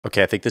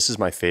Okay, I think this is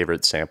my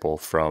favorite sample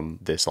from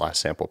this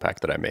last sample pack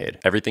that I made.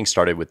 Everything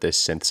started with this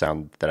synth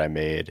sound that I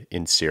made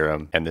in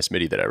Serum and this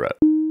MIDI that I wrote.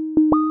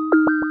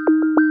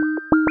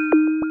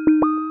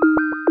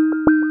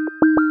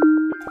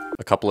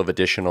 A couple of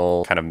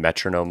additional kind of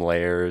metronome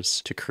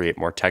layers to create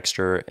more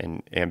texture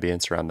and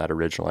ambience around that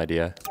original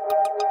idea.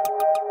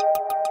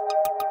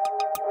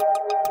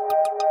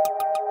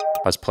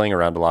 I was playing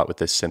around a lot with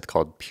this synth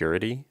called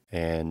Purity,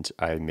 and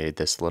I made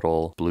this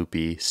little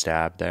bloopy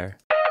stab there.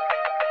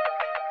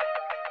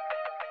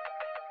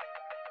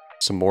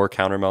 Some more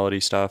counter melody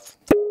stuff.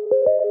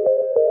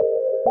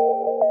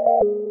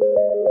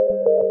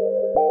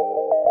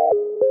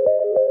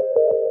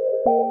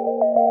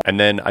 And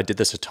then I did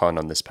this a ton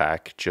on this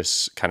pack,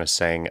 just kind of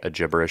sang a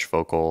gibberish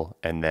vocal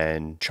and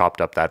then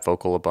chopped up that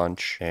vocal a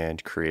bunch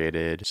and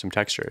created some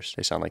textures.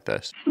 They sound like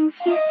this.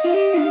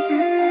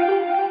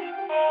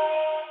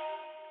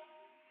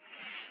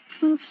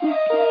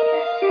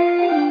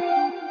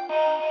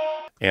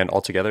 And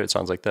altogether, it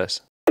sounds like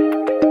this.